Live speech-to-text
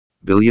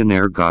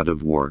Billionaire God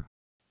of War.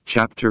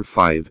 Chapter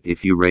 5.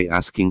 If you Ray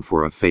asking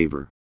for a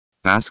favor.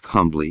 Ask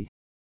humbly.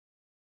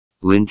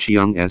 Lin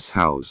Qiang's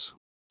house.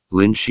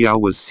 Lin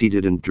Xiao was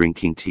seated and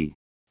drinking tea.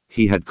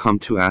 He had come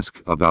to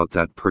ask about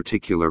that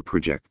particular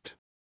project.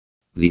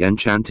 The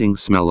enchanting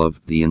smell of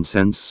the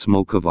incense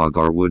smoke of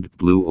agarwood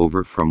blew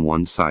over from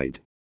one side.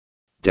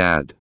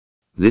 Dad.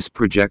 This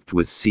project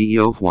with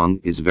CEO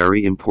Huang is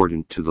very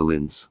important to the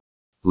Lins.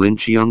 Lin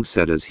Qiang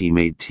said as he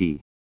made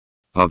tea.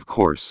 Of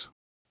course.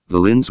 The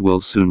Lins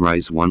will soon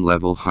rise one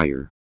level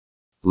higher.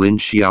 Lin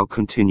Xiao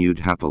continued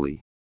happily.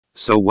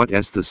 So what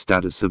is the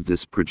status of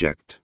this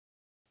project?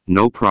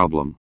 No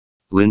problem.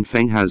 Lin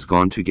Feng has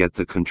gone to get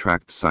the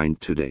contract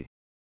signed today.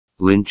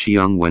 Lin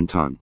Qiang went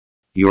on.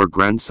 Your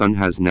grandson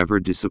has never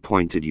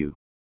disappointed you.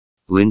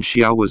 Lin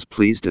Xiao was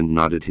pleased and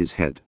nodded his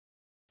head.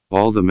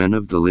 All the men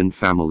of the Lin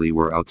family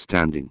were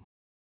outstanding.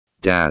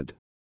 Dad.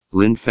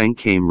 Lin Feng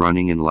came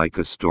running in like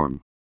a storm.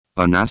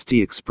 A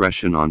nasty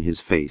expression on his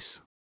face.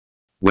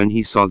 When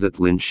he saw that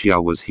Lin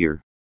Xiao was here,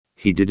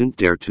 he didn't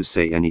dare to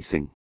say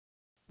anything.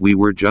 We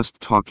were just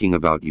talking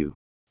about you.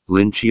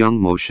 Lin Qiang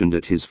motioned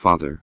at his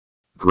father.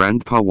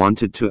 Grandpa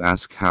wanted to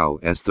ask how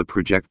is the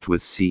project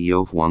with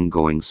CEO Huang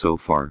going so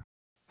far.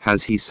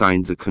 Has he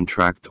signed the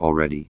contract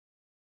already?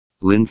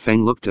 Lin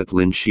Feng looked at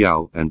Lin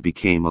Xiao and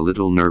became a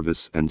little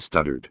nervous and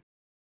stuttered.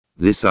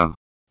 This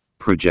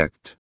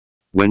project.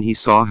 When he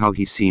saw how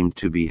he seemed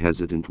to be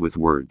hesitant with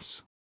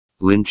words,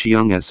 Lin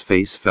Qiang's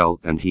face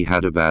fell and he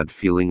had a bad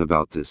feeling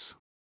about this.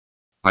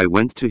 I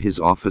went to his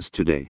office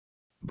today.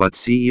 But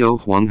CEO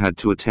Huang had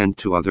to attend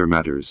to other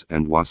matters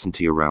and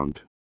wasn't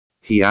around.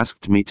 He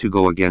asked me to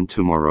go again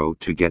tomorrow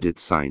to get it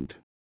signed.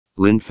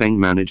 Lin Feng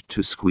managed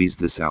to squeeze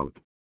this out.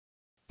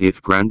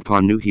 If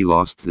Grandpa knew he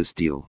lost this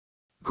deal,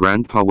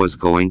 Grandpa was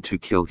going to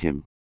kill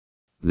him.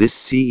 This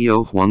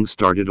CEO Huang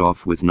started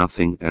off with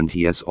nothing and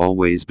he has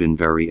always been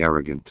very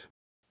arrogant.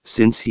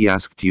 Since he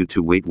asked you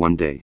to wait one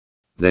day,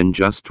 then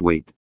just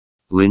wait.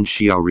 Lin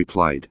Xiao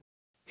replied.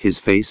 His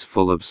face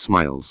full of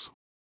smiles.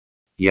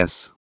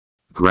 Yes.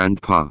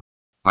 Grandpa.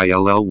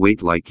 I'll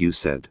wait like you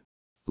said.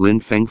 Lin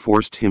Feng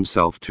forced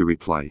himself to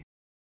reply.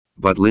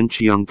 But Lin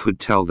Qiang could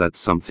tell that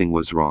something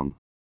was wrong.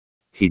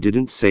 He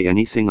didn't say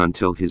anything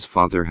until his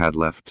father had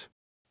left.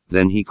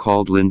 Then he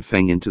called Lin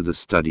Feng into the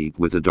study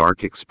with a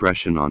dark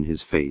expression on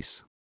his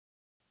face.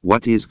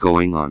 What is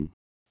going on?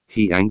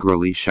 He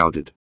angrily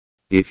shouted.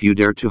 If you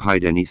dare to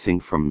hide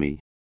anything from me,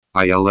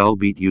 I'll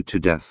beat you to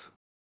death.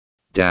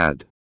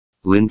 Dad.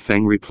 Lin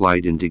Feng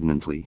replied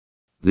indignantly.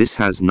 This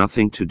has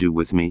nothing to do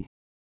with me.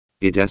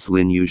 It's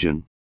Lin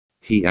Yuzhen.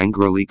 He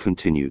angrily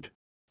continued.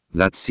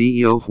 That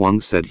CEO Huang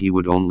said he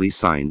would only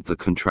sign the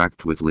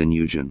contract with Lin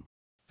Yuzhen.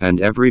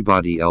 And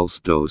everybody else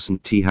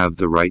doesn't have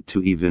the right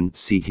to even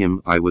see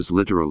him. I was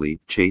literally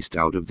chased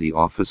out of the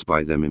office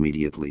by them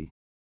immediately.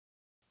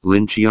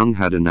 Lin Qiang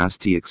had a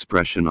nasty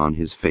expression on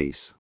his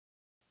face.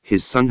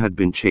 His son had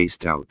been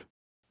chased out.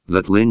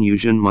 That Lin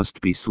Yuzhen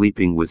must be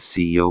sleeping with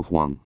CEO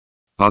Huang.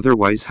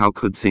 Otherwise how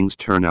could things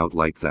turn out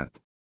like that?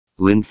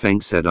 Lin Feng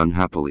said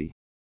unhappily.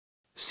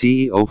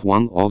 CEO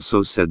Huang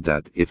also said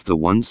that if the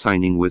one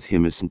signing with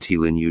him isn't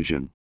Lin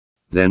Yuzhen,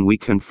 then we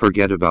can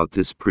forget about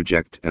this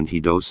project and he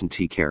doesn't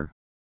care.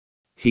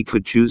 He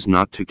could choose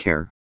not to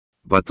care,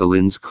 but the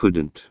Lins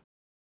couldn't.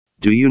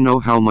 Do you know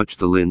how much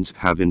the Lins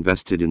have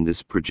invested in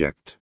this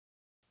project?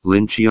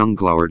 Lin Qiang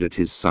glowered at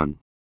his son,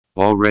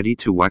 all ready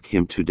to whack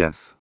him to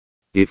death.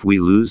 If we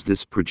lose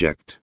this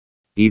project,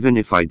 even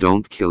if I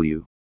don't kill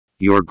you,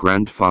 your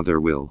grandfather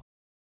will.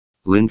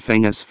 Lin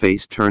Feng's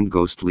face turned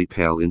ghostly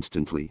pale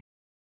instantly.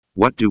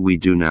 What do we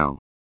do now?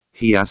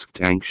 He asked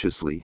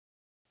anxiously.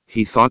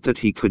 He thought that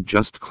he could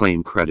just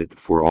claim credit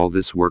for all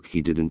this work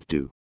he didn't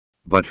do.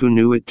 But who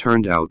knew it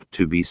turned out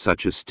to be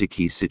such a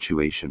sticky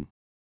situation?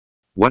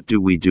 What do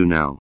we do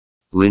now?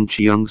 Lin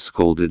Qiang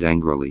scolded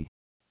angrily.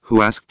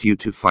 Who asked you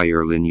to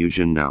fire Lin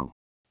Yuzhen now?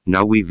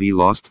 Now we've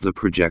lost the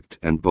project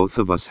and both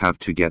of us have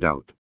to get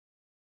out.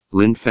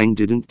 Lin Feng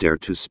didn't dare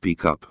to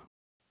speak up.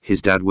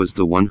 His dad was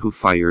the one who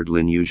fired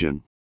Lin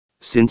Yuzhen.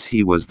 Since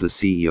he was the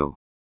CEO.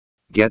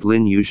 Get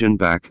Lin Yuzhen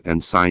back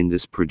and sign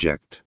this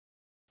project.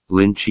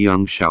 Lin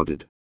Qiang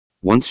shouted.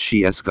 Once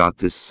she's got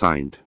this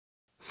signed,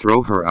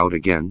 throw her out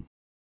again.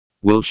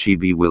 Will she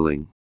be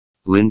willing?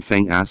 Lin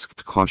Feng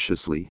asked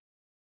cautiously.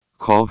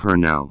 Call her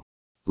now.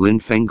 Lin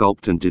Feng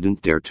gulped and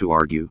didn't dare to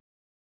argue.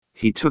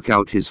 He took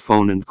out his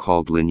phone and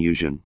called Lin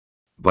Yuzhen.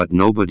 But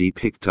nobody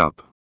picked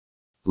up.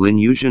 Lin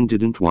Yuzhen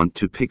didn't want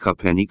to pick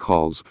up any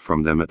calls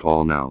from them at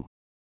all now.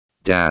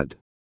 Dad.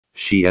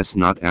 She's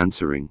not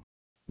answering.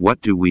 What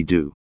do we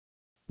do?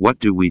 What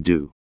do we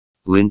do?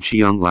 Lin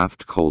Qiang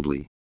laughed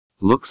coldly.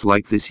 Looks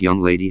like this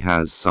young lady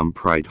has some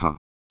pride, huh?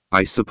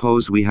 I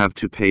suppose we have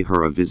to pay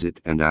her a visit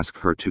and ask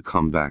her to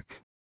come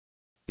back.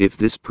 If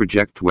this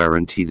project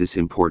weren't this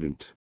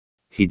important,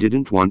 he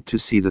didn't want to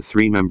see the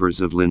three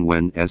members of Lin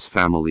Wen's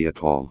family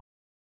at all.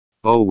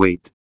 Oh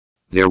wait.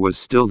 There was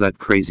still that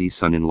crazy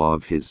son-in-law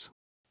of his.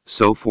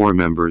 So 4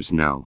 members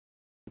now.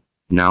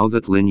 Now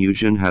that Lin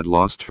Yuzhen had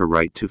lost her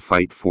right to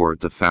fight for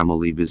the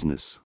family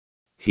business,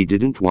 He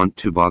didn't want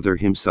to bother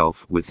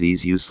himself with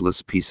these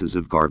useless pieces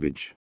of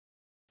garbage.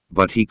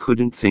 But he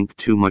couldn't think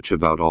too much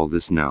about all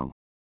this now.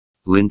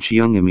 Lin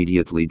Qiang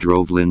immediately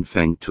drove Lin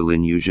Feng to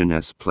Lin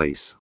Yuzhen's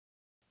place.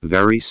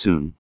 Very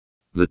soon,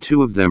 the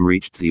two of them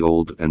reached the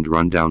old and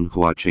run-down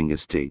Huaqing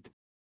estate.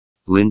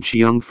 Lin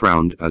Qiang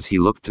frowned as he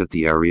looked at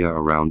the area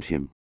around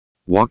him,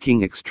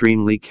 walking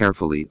extremely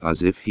carefully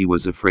as if he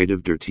was afraid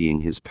of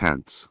dirtying his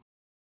pants.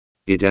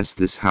 It's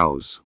this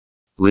house.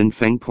 Lin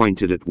Feng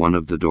pointed at one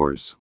of the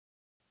doors.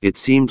 It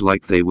seemed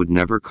like they would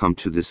never come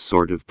to this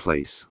sort of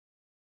place.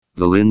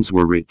 The Lins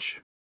were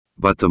rich,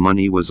 but the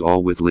money was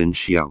all with Lin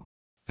Xiao,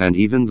 and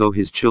even though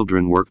his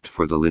children worked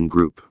for the Lin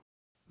Group,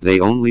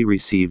 they only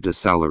received a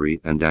salary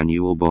and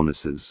annual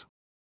bonuses.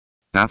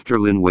 After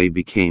Lin Wei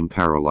became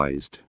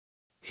paralyzed,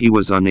 he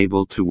was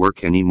unable to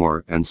work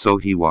anymore, and so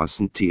he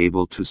wasn't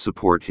able to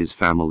support his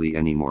family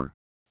anymore.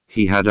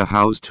 He had a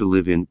house to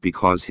live in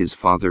because his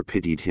father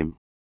pitied him.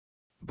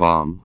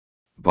 Bomb.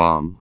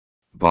 Bomb.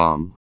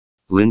 Bomb.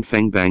 Lin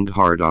Feng banged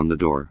hard on the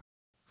door.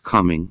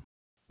 Coming.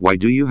 Why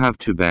do you have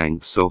to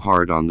bang so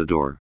hard on the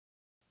door?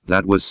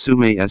 That was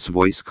Sumei's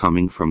voice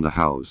coming from the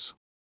house.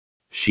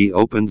 She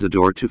opened the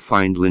door to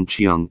find Lin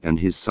Qiang and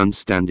his son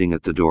standing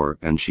at the door,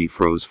 and she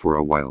froze for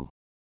a while.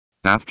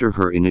 After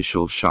her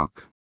initial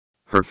shock,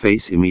 her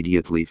face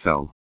immediately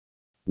fell.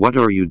 What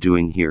are you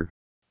doing here?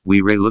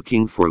 We were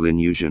looking for Lin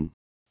Yuzhen.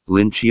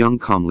 Lin Qiang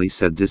calmly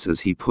said this as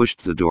he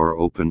pushed the door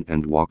open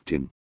and walked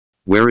in.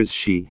 Where is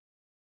she?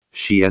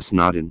 She's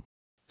not in.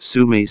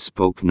 Sumei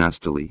spoke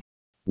nastily.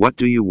 What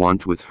do you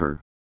want with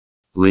her?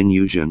 Lin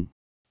Yuzhen.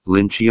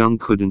 Lin Qiang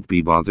couldn't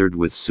be bothered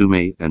with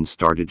Sumei and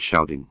started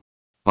shouting.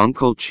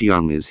 Uncle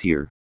Qiang is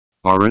here.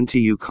 Aren't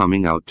you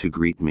coming out to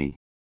greet me?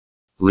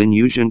 Lin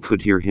Yuzhen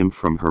could hear him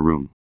from her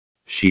room.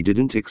 She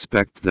didn't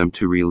expect them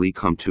to really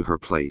come to her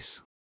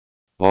place.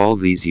 All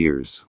these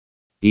years,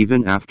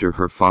 even after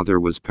her father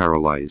was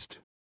paralyzed,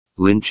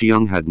 Lin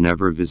Qiang had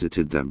never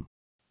visited them.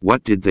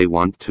 What did they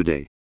want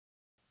today?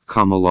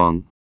 Come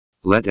along.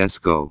 Let us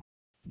go.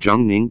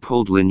 Zhang Ning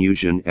pulled Lin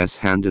Yuzhen's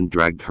hand and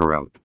dragged her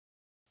out.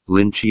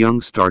 Lin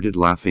Qiang started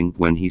laughing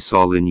when he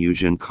saw Lin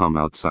Yuzhen come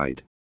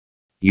outside.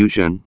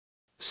 Yuzhen?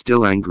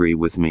 Still angry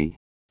with me?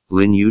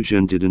 Lin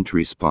Yuzhen didn't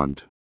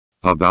respond.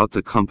 About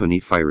the company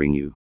firing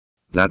you.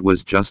 That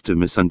was just a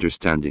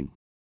misunderstanding.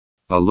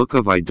 A look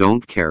of I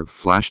don't care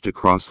flashed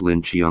across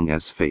Lin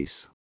Qiang's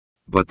face.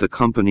 But the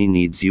company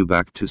needs you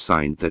back to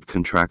sign that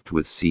contract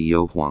with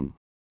CEO Huang.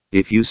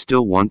 If you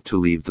still want to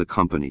leave the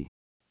company,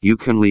 you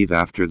can leave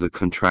after the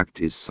contract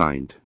is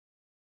signed.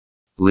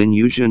 Lin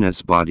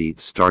Yuzhen's body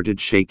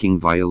started shaking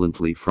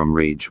violently from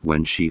rage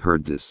when she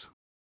heard this.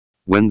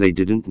 When they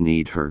didn't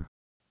need her,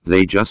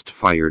 they just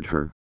fired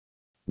her.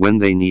 When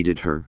they needed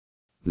her,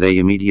 they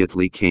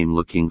immediately came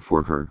looking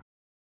for her.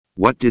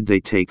 What did they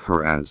take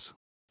her as?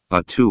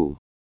 A tool.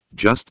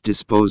 Just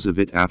dispose of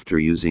it after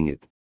using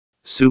it.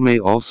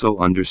 Sumei also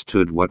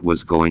understood what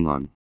was going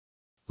on.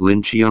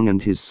 Lin Qiang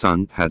and his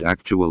son had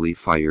actually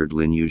fired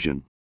Lin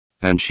Yuzhen,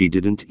 and she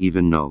didn't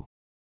even know.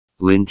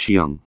 Lin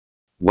Qiang.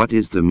 What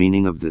is the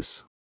meaning of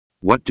this?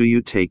 What do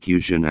you take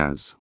Yuzhen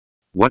as?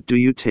 What do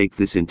you take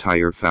this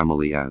entire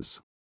family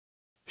as?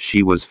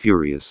 She was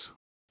furious.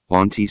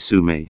 Auntie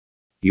Sumei,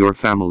 your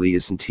family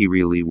isn't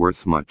really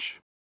worth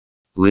much.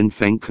 Lin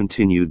Feng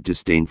continued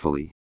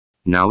disdainfully.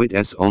 Now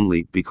it's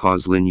only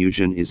because Lin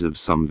Yuzhen is of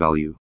some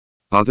value.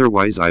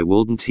 Otherwise I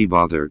wouldn't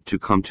bother to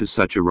come to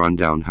such a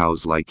rundown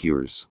house like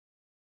yours.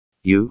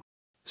 You?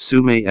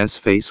 Sumei's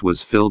face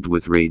was filled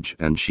with rage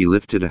and she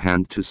lifted a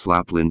hand to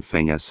slap Lin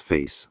Feng's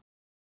face.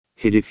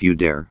 Hit if you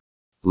dare.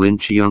 Lin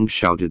Qiang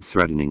shouted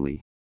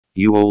threateningly.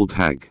 You old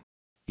hag.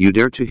 You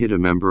dare to hit a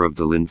member of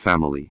the Lin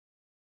family.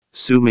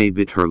 Sumei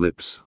bit her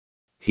lips.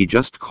 He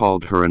just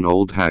called her an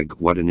old hag,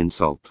 what an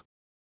insult.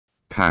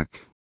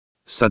 Pack.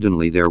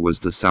 Suddenly there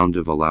was the sound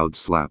of a loud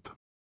slap.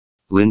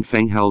 Lin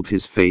Feng held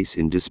his face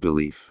in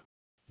disbelief.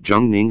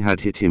 Zhang Ning had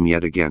hit him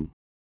yet again.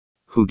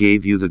 Who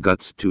gave you the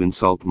guts to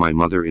insult my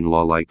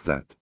mother-in-law like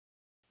that?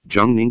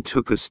 Zhang Ning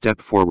took a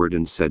step forward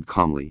and said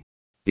calmly.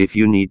 If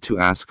you need to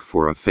ask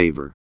for a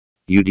favor,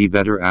 you'd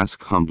better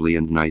ask humbly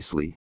and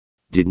nicely.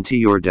 Didn't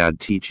your dad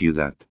teach you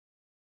that?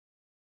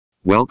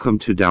 Welcome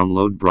to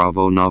download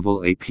Bravo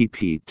Novel app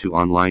to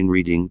online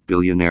reading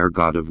Billionaire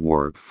God of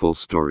War full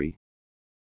story.